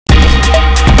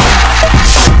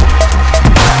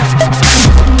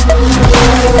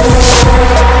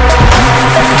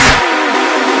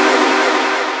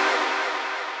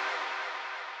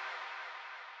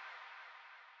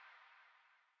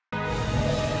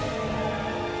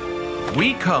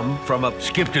We come from a...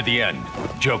 Skip to the end.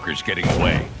 Joker's getting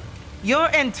away. Your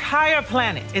entire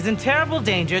planet is in terrible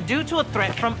danger due to a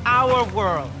threat from our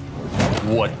world.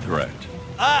 What threat?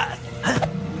 Us!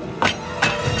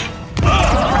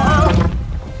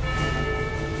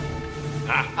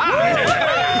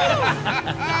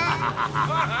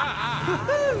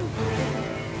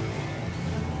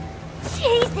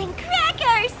 Cheese and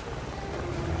crackers!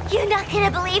 You're not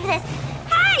gonna believe this.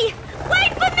 Hey!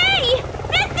 Wait for me!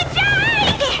 Mr. J!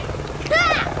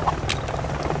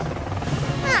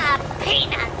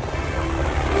 Peanuts!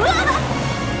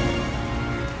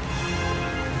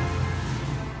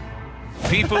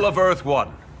 People of Earth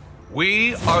 1,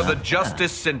 we are the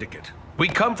Justice Syndicate. We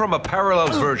come from a parallel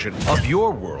version of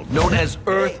your world known as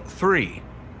Earth 3.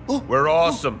 We're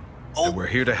awesome, and we're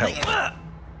here to help.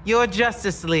 Your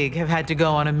Justice League have had to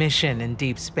go on a mission in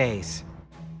deep space.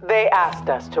 They asked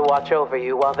us to watch over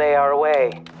you while they are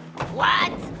away.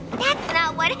 What? That's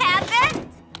not what happened!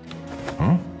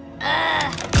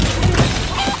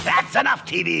 That's enough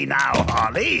TV now,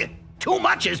 Harley. Too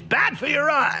much is bad for your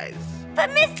eyes. But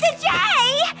Mr. J!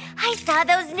 I saw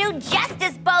those new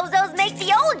Justice Bozos make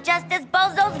the old Justice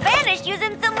Bozos vanish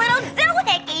using some little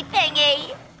doohickey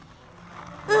thingy.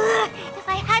 If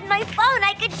I had my phone,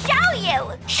 I could show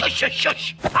you. Shush, shush,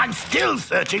 shush. I'm still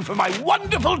searching for my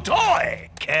wonderful toy.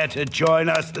 Care to join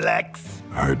us, Lex?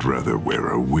 I'd rather wear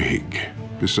a wig.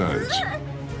 Besides,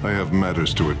 I have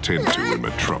matters to attend to in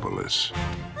Metropolis.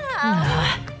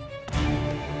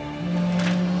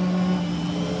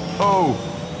 Oh,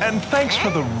 and thanks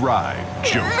for the ride,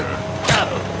 Joker.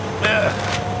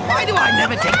 Why do I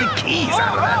never take the keys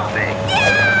out of that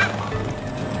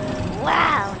thing?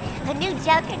 Wow, a new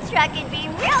Joker truck would be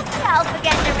real swell for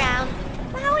getting around.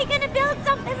 How are we gonna build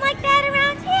something like that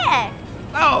around here?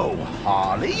 Oh,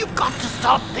 Harley, you've got to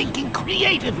start thinking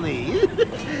creatively.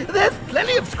 There's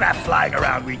plenty of scraps lying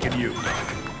around we can use.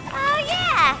 Oh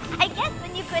yeah, I guess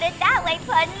when you put it that way,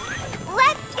 Puddin'.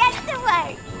 Let's get to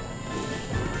work.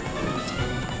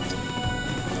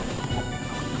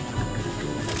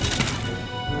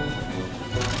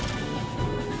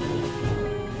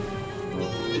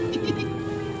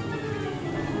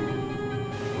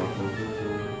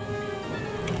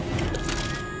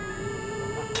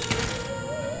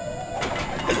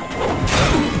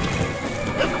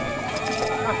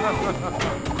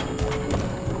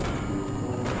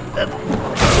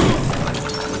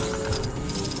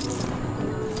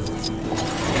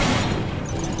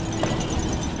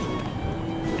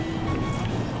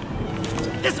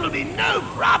 This will be no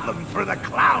problem for the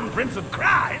Clown Prince of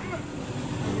Crime.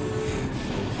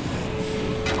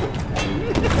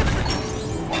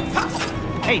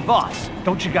 Hey, boss,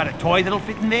 don't you got a toy that'll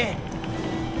fit in there?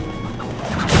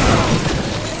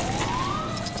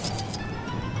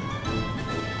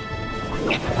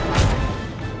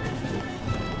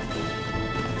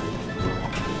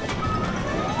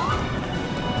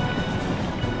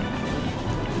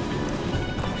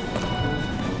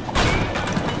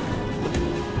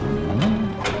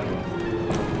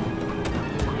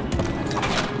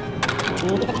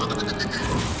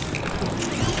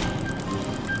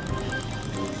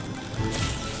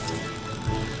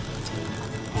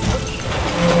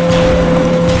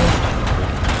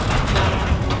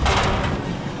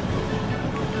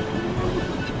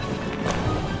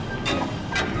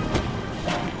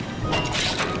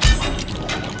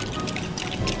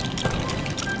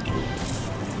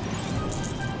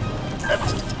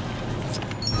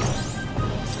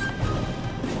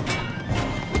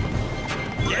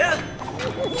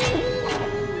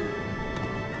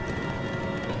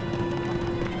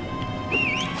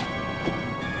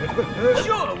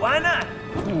 Sure, why not?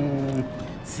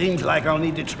 Seems like I'll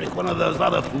need to trick one of those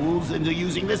other fools into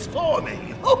using this for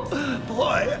me. Oh,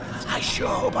 boy, I sure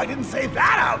hope I didn't say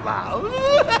that out loud.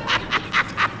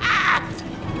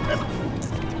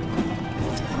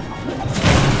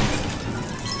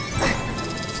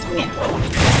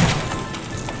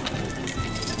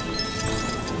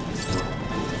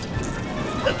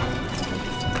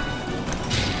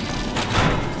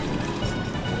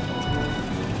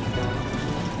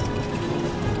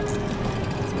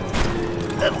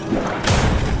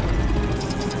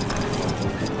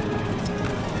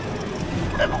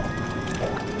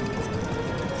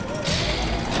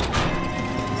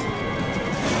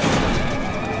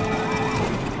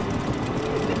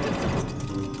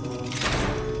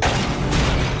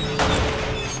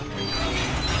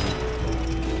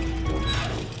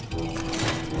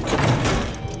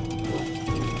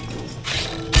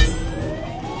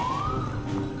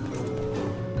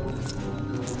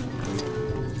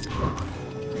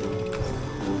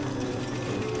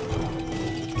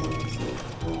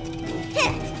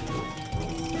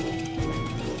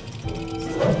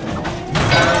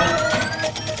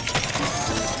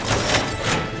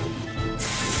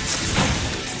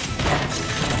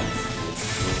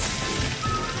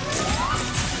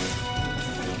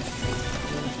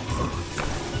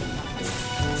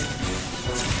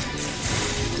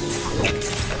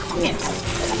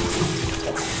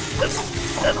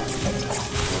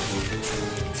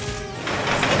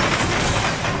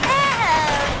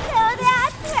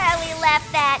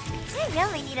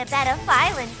 need a better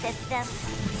filing system.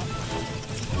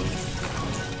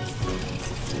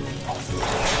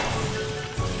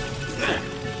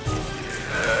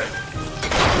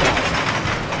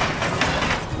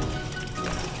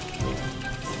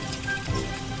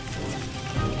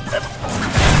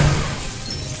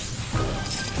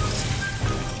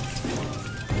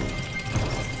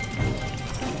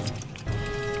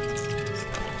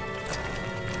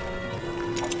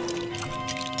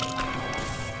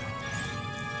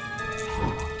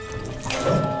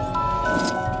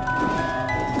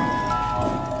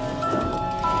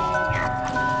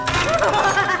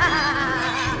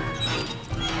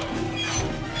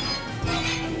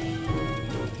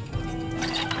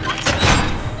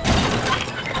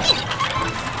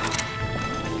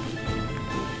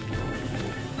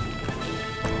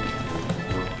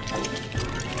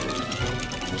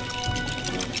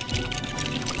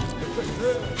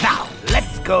 Now,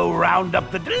 let's go round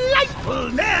up the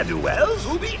delightful ne'er-do-wells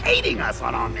who'll be aiding us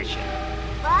on our mission.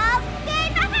 Full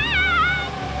steam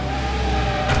ahead!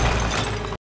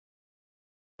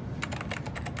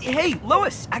 Hey,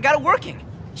 Lois, I got it working.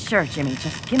 Sure, Jimmy,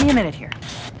 just give me a minute here.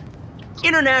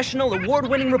 International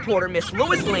award-winning reporter Miss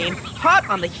Lois Lane, hot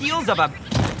on the heels of a,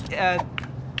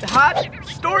 hot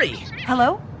story.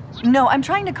 Hello? No, I'm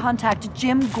trying to contact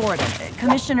Jim Gordon,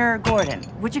 Commissioner Gordon.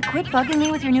 Would you quit bugging me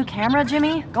with your new camera,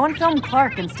 Jimmy? Go and film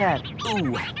Clark instead.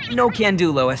 Ooh, no can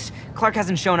do, Lois. Clark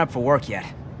hasn't shown up for work yet.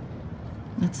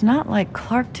 It's not like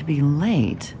Clark to be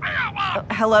late.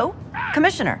 Hello?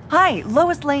 Commissioner. Hi,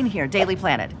 Lois Lane here, Daily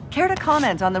Planet. Care to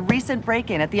comment on the recent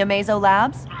break-in at the Amazo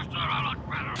Labs?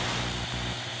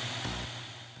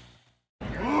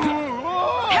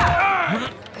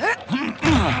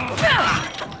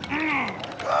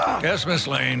 Yes, Miss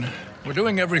Lane. We're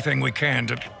doing everything we can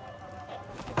to...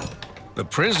 The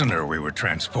prisoner we were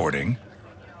transporting?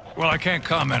 Well, I can't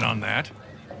comment on that.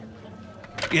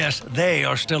 Yes, they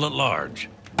are still at large.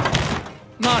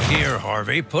 Not here,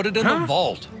 Harvey. Put it in the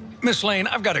vault. Miss Lane,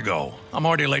 I've got to go. I'm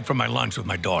already late for my lunch with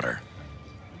my daughter.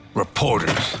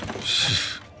 Reporters.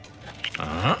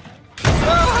 Uh-huh.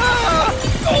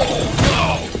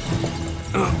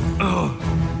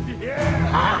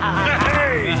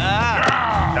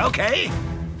 Okay,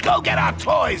 go get our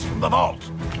toys from the vault.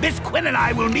 Miss Quinn and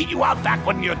I will meet you out back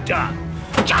when you're done.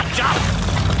 Chop, chop!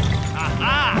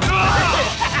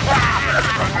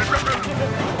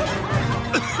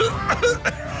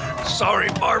 Sorry,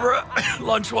 Barbara.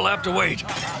 Lunch will have to wait.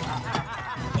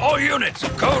 All units,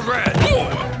 code red.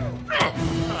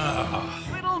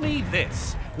 Riddle me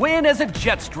this. When is a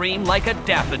jet stream like a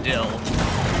daffodil?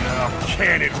 Now,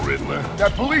 can it, Riddler?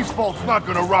 That police vault's not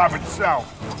gonna rob itself.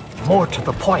 More to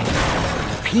the point,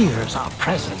 it appears our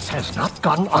presence has not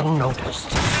gone unnoticed.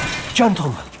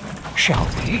 Gentlemen, shall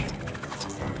we?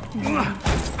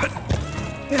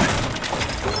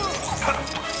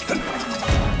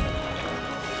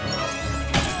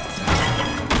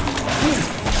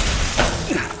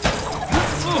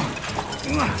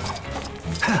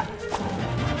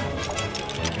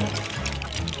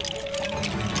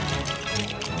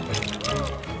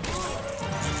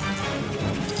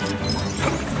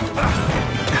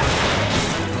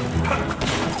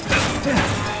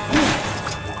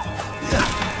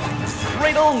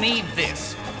 Riddle me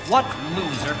this. What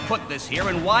loser put this here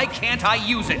and why can't I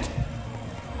use it?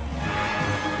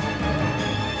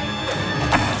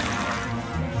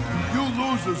 You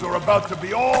losers are about to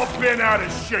be all bent out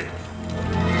of shape.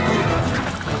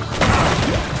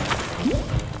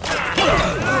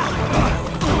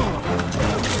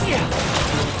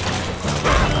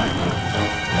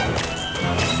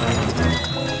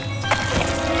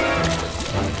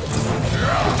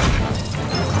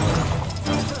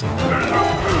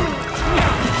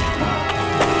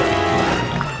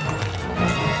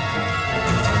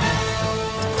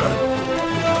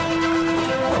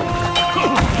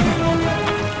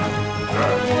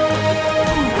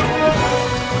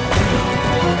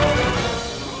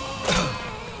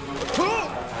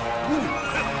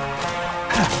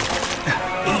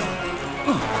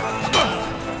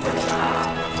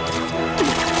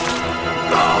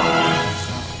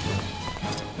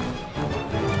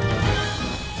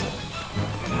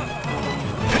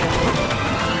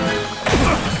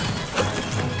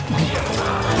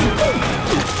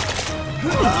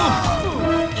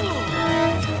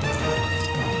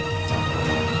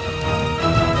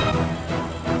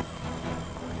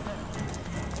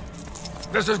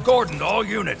 This is Gordon to all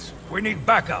units. We need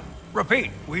backup. Repeat,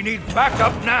 we need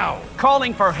backup now.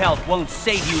 Calling for help won't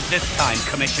save you this time,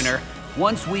 Commissioner.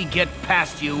 Once we get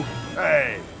past you...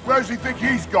 Hey, where's he think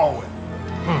he's going?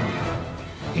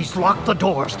 He's locked the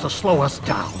doors to slow us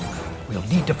down. We'll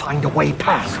need to find a way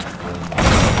past.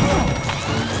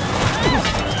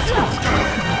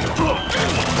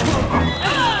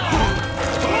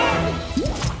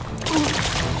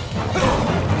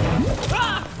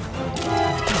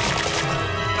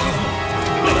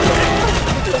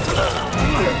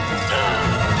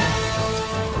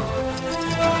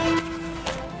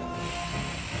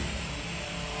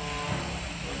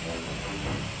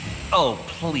 Oh,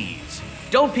 please.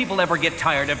 Don't people ever get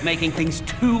tired of making things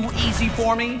too easy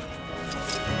for me?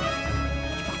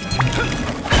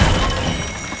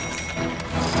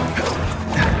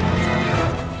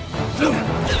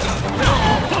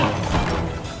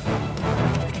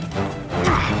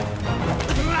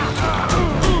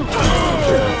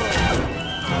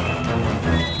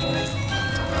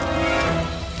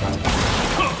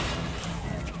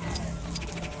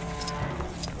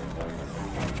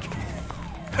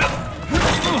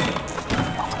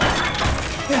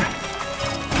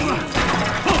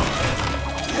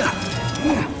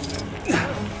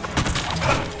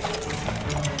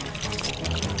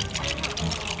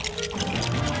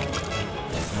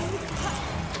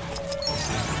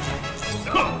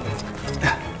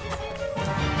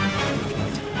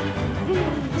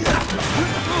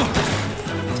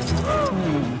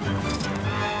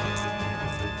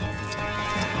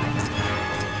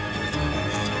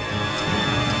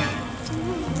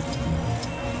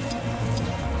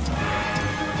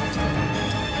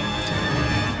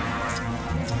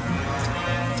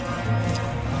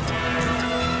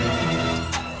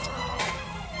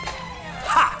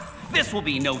 This will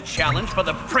be no challenge for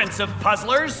the Prince of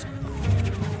Puzzlers!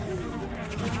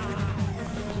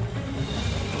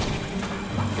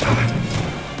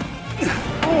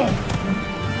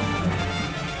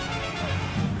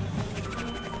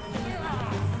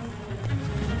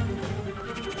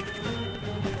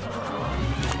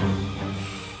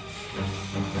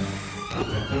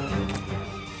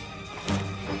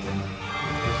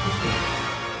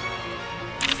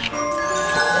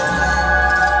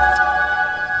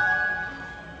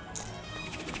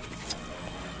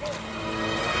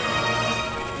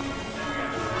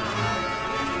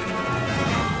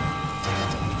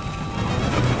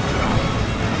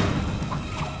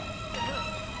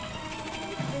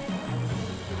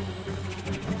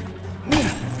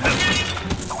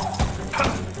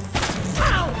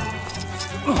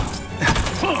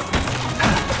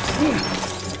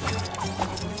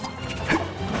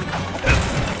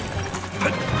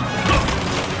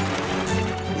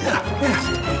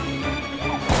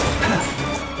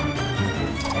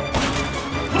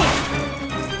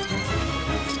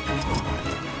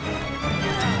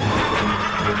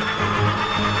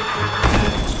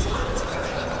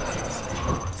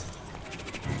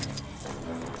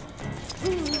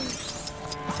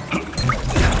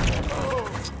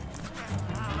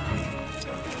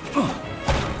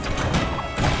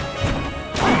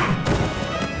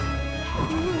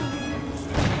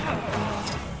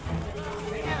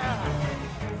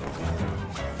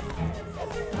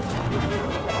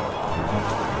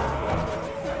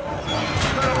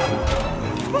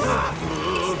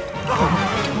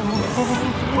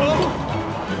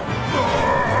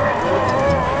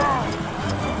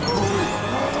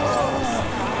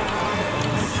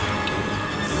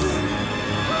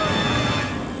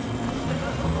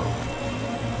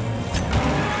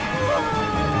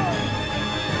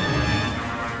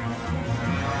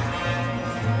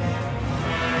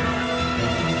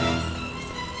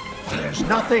 There's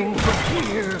nothing to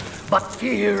fear but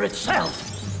fear itself.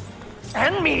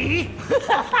 And me.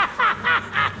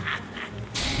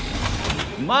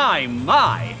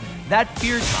 My! That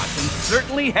fear toxin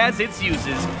certainly has its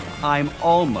uses. I'm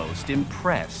almost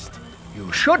impressed.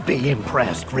 You should be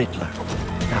impressed, Riddler.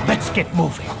 Now let's get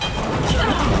moving.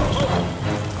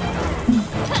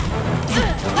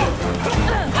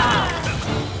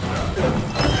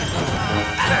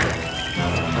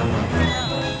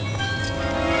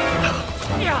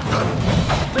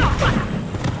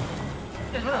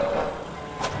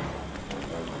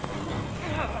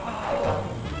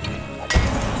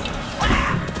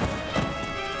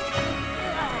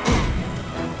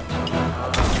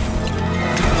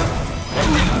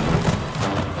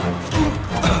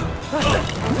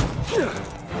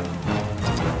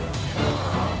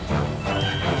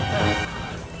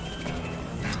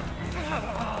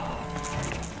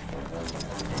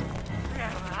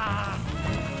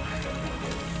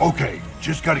 Okay,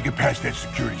 just gotta get past that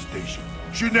security station.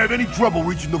 Shouldn't have any trouble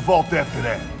reaching the vault after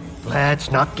that.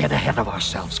 Let's not get ahead of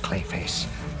ourselves, Clayface.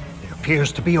 There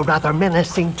appears to be a rather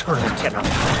menacing turret in our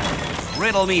path.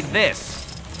 Riddle me this.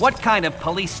 What kind of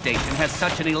police station has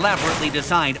such an elaborately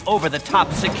designed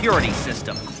over-the-top security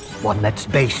system? one that's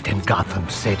based in Gotham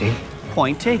City.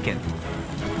 Point taken.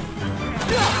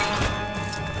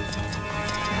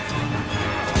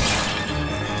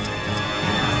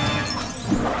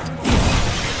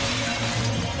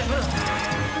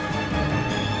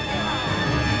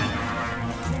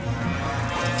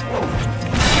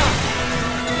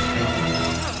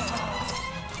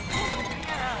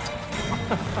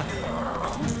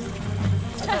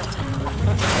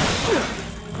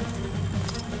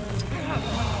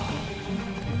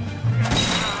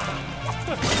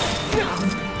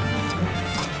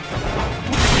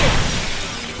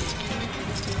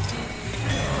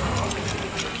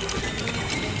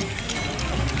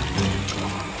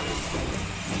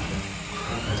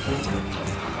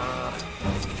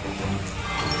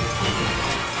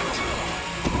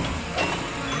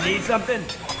 Need something?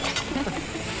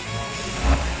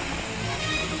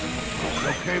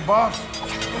 Okay, boss?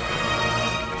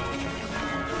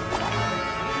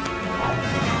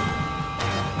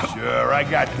 Sure, I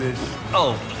got this.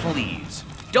 Oh, please.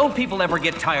 Don't people ever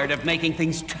get tired of making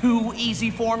things too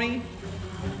easy for me?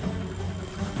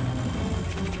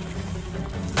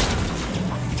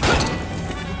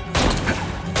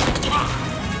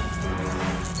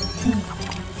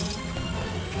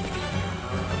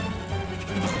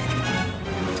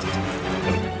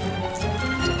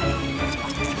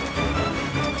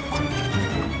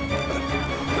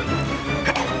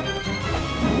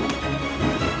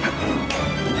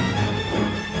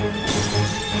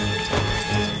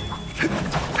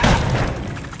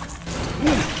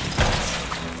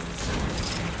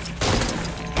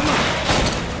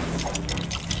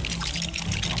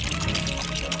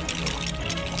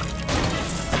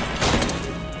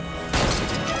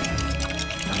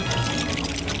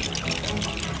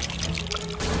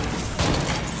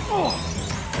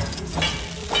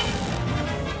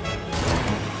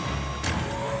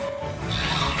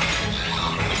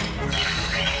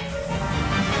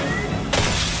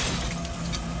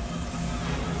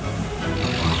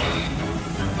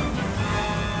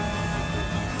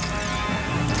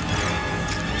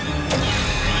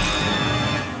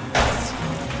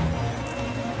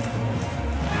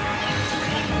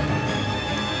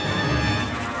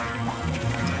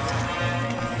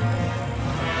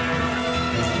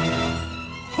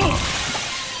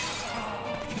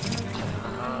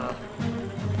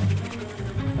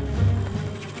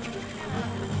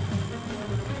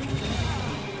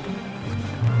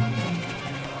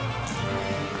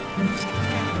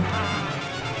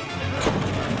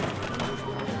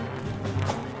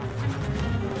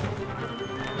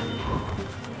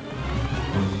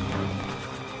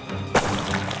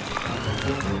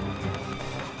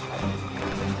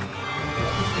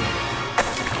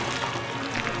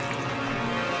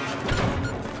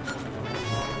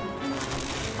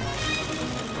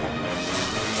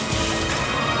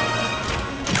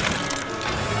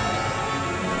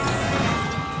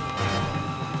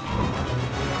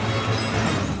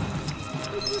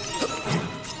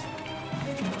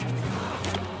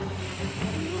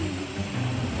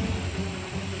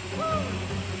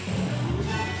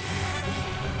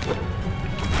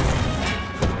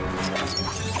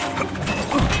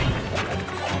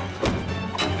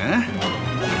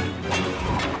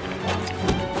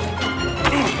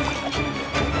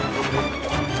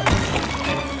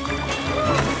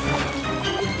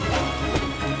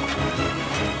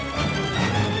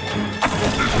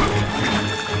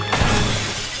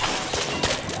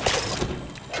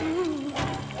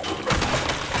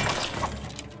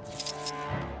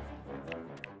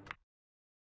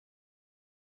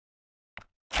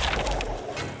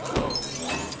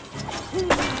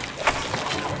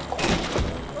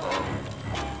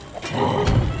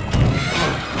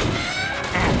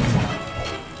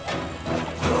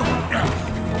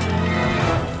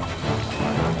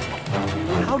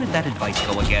 That advice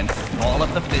go again. Ball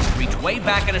up the fist, reach way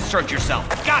back and assert yourself.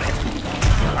 Got it!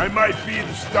 I might be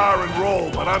the star and role,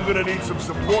 but I'm gonna need some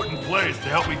supporting players to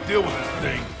help me deal with this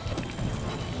thing.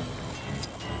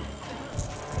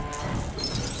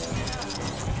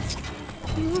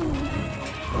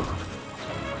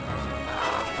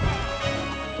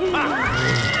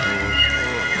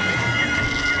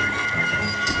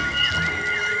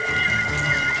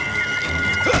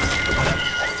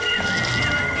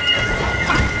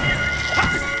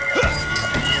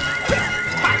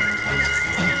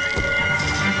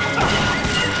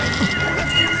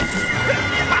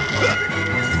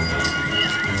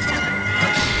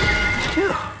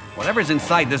 Whatever's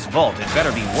inside this vault, it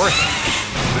better be worth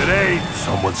it. If it ain't,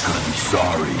 someone's gonna be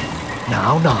sorry.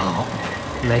 Now,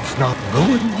 let's not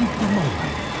ruin the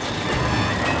moment.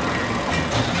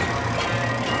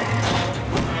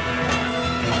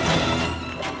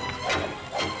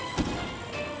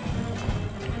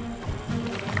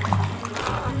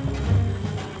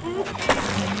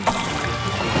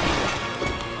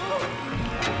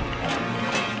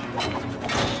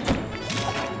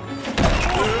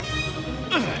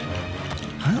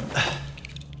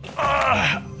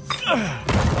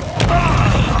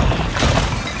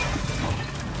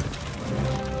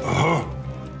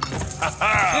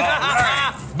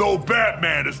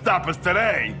 stop us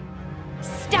today.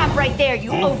 Stop right there,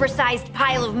 you oversized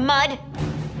pile of mud!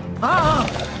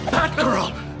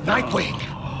 Batgirl! Nightwing!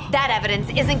 That evidence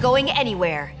isn't going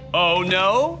anywhere. Oh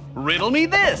no? Riddle me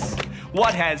this.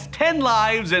 What has 10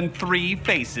 lives and 3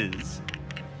 faces?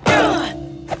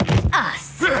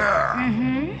 Us.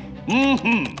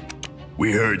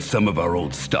 We heard some of our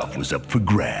old stuff was up for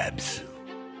grabs.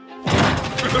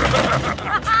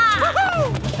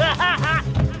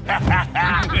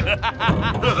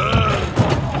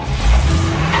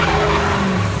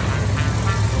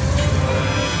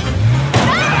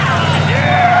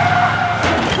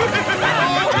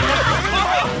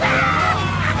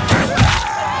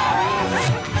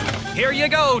 Here you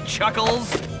go,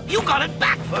 Chuckles. You got it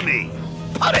back for me.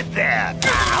 Put it there.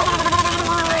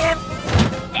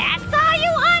 That's all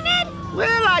you wanted?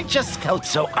 Well, I just felt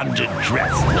so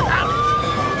underdressed without it.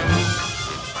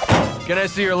 Can I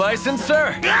see your license,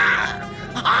 sir?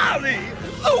 Harley!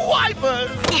 The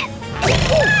wipers!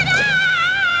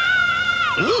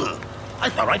 Ugh, I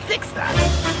thought I fixed that.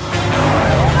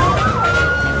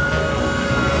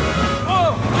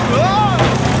 Oh,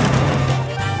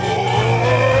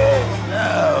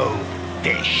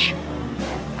 fish.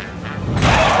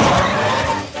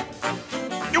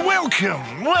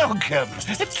 Welcome, welcome.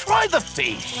 Try the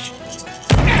fish.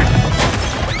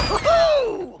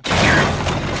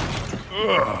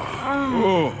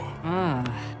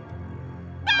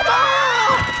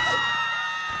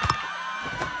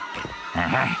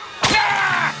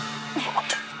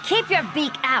 Keep your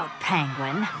beak out,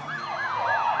 Penguin.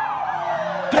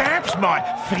 Perhaps, my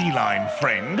feline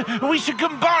friend, we should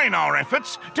combine our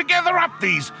efforts to gather up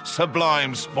these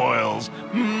sublime spoils.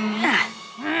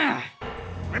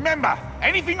 Remember,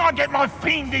 anything I get my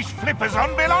fiendish flippers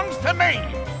on belongs to me.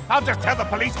 I'll just tell the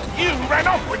police you ran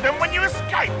off with them when you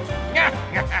escaped.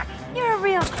 You're a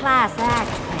real class act,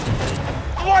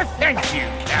 Penguin. Why, thank you,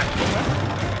 Captain.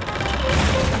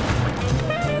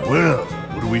 Well,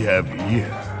 what do we have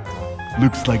here?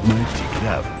 Looks like my ticket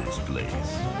out of this place.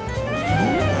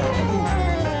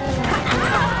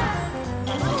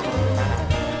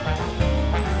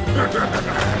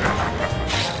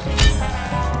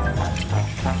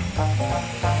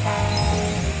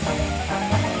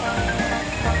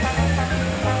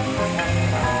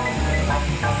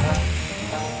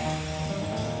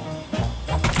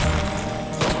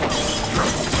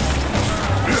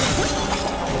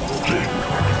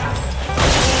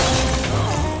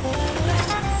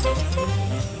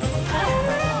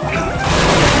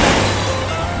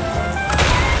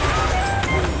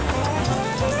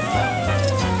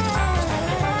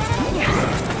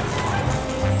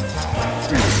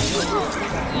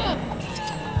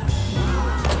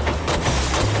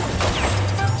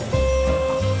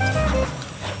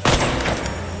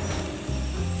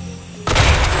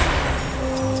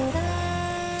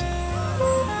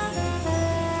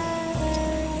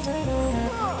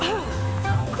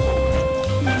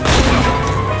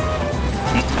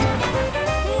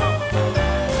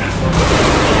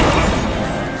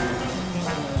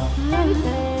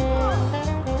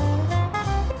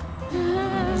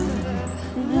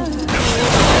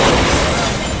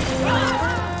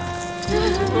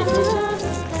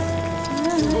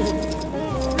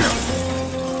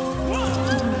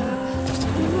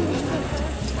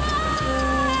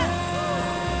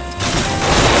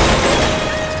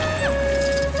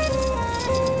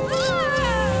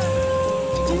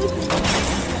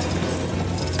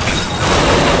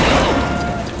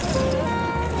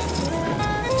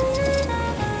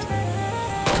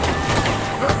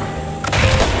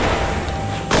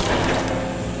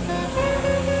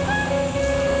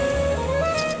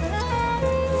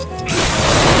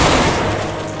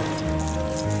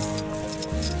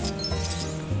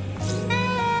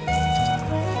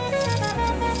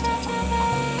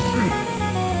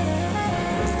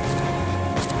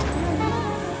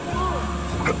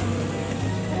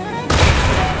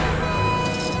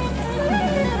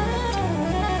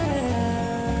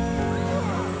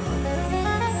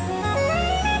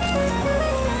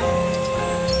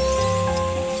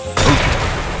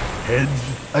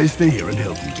 Heads, I stay here and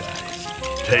help you guys.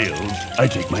 Tails, I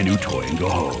take my new toy and go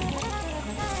home.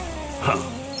 Huh.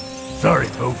 Sorry,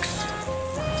 folks.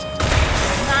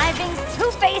 Conniving,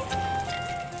 two-faced,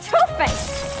 two-faced!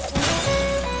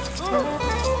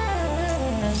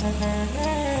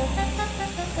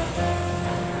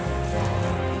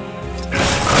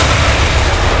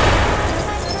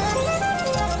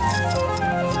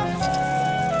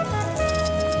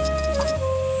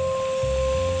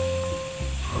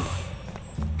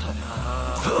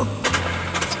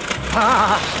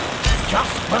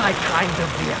 Just my kind of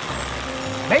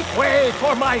vehicle. Make way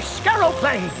for my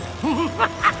scaroplane! All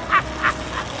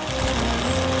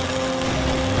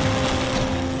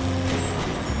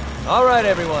right,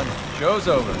 everyone. Show's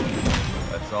over.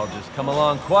 Let's all just come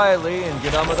along quietly and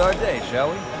get on with our day,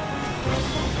 shall we?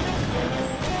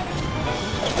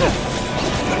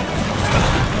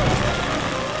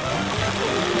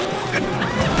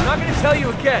 I'm not gonna tell you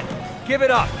again. Give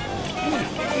it up.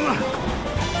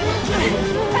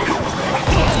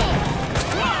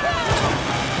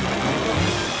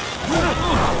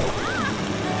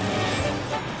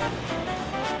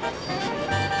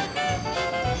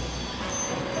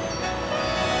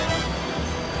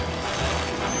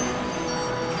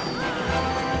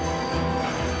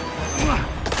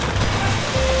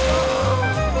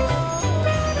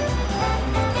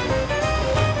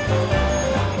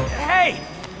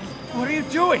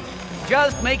 Doing?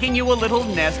 Just making you a little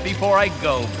nest before I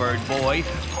go, bird boy.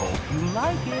 Hope you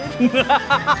like it.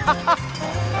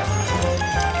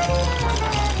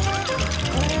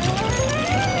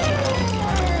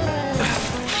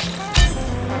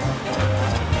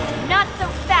 Not so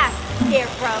fast,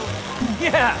 Scarecrow.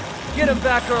 Yeah, get him,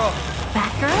 Batgirl.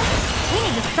 Batgirl? We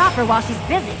need to stop her while she's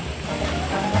busy.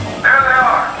 There they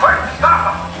are! Quick, stop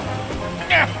them!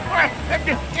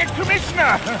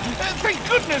 Commissioner! Thank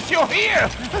goodness you're here!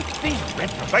 These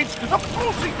reprobates are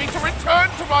forcing me to return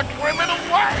to my criminal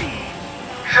ways!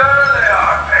 Sure they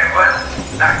are, Penguin.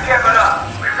 Now give it up.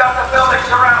 We've got the building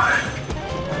surrounded.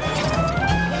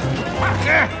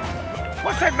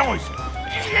 What's that noise?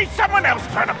 Is someone else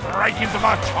trying to break into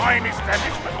my fine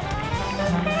establishment?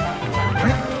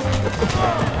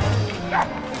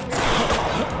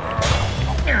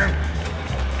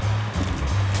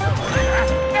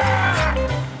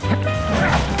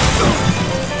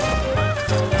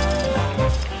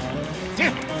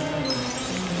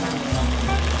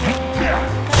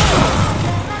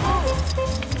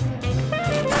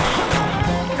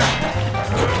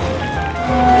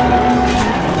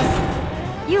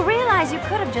 You realize you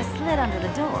could have just slid under the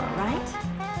door, right?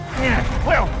 Yeah,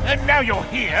 well, and now you're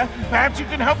here, perhaps you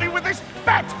can help me with this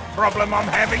bat problem I'm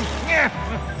having. Yeah.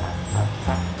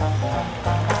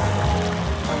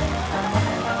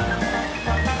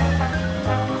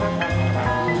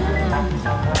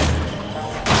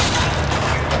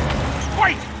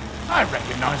 Wait! I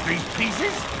recognize these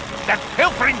pieces. That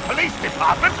pilfering police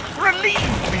department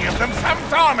relieved me of them some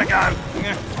time ago.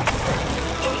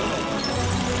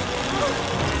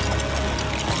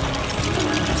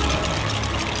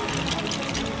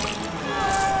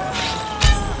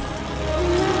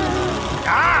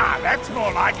 Ah, that's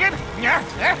more like it.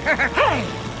 Hey!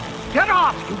 Get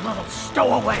off, you little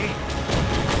stowaway!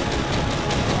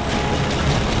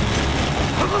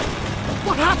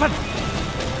 What happened?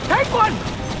 Penguin!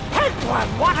 Penguin,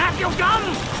 what have you done?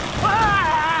 Ah!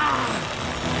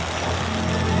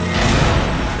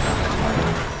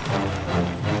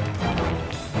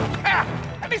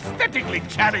 An aesthetically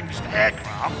challenged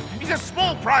aircraft is a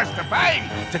small price to pay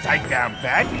to take down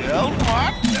Batgirl,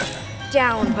 what?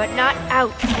 Down, but not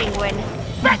out, Penguin.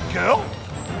 Batgirl?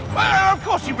 Well, of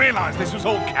course you realize this was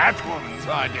all Catwoman's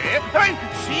idea. I mean,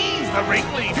 she's the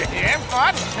ringleader here,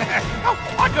 what? Oh,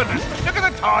 my goodness, look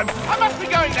at the time. I must be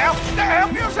going now.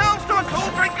 Help yourselves to a cool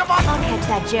drink, come on. I'll catch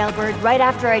that jailbird right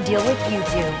after I deal with you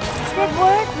two. Big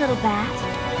words, little bat.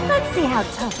 Let's see how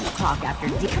tough you clock after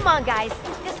Come on, guys.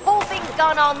 This whole thing's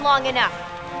gone on long enough.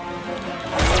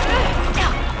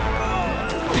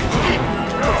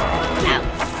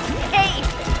 Hey,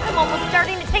 I'm almost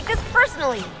starting to take this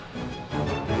personally.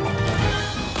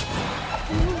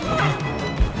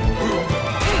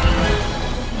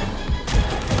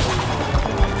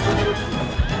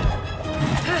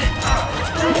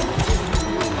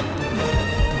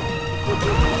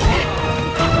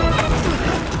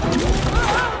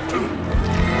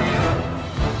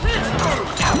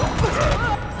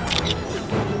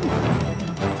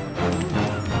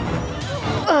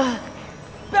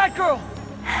 Batgirl!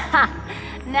 Ha!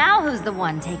 Now who's the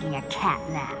one taking a cat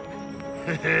nap?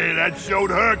 Hey, that showed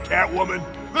her, Catwoman.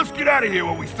 Let's get out of here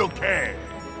while we still can.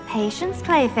 Patience,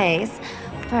 Clayface.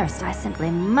 First, I simply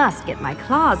must get my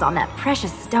claws on that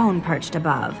precious stone perched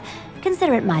above.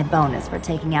 Consider it my bonus for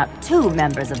taking out 2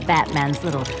 members of Batman's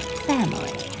little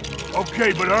family.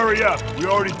 Okay, but hurry up. We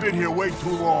already been here way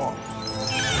too long.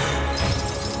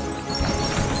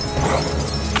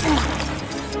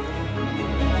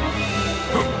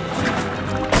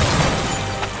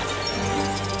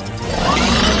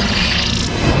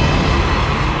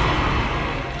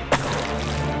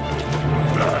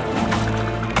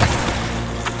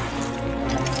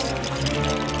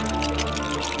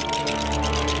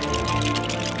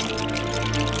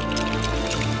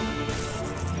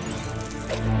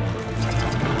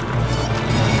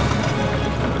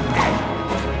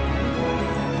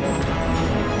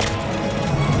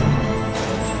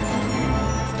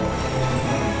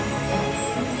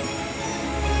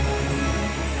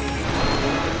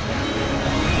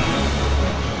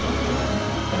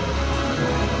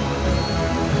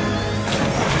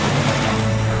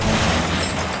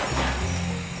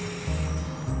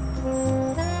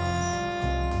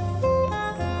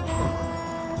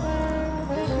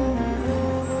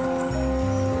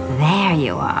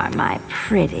 are, my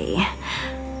pretty.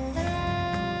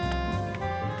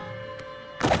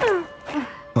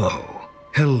 Oh,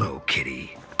 hello,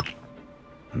 kitty.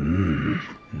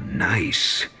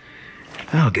 Nice.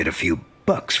 I'll get a few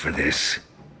bucks for this.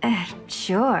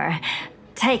 Sure.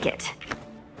 Take it.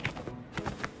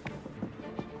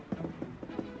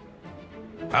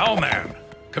 Owlman,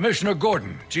 Commissioner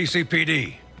Gordon,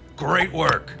 GCPD. Great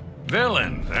work.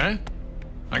 Villains, eh?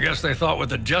 I guess they thought with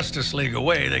the Justice League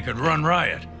away they could run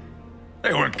riot.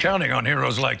 They weren't counting on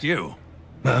heroes like you.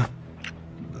 Huh?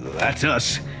 That's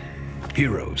us.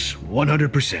 Heroes,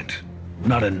 100%.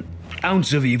 Not an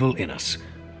ounce of evil in us.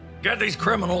 Get these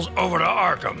criminals over to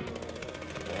Arkham.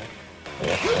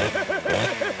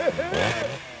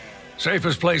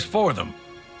 Safest place for them.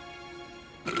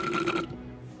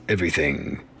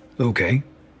 Everything okay?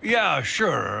 Yeah,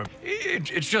 sure.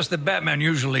 It's just that Batman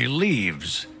usually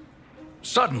leaves.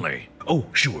 Suddenly. Oh,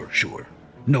 sure.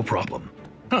 No problem.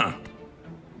 Huh.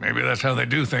 Maybe that's how they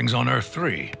do things on Earth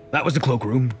 3. That was the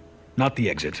cloakroom, not the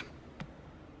exit.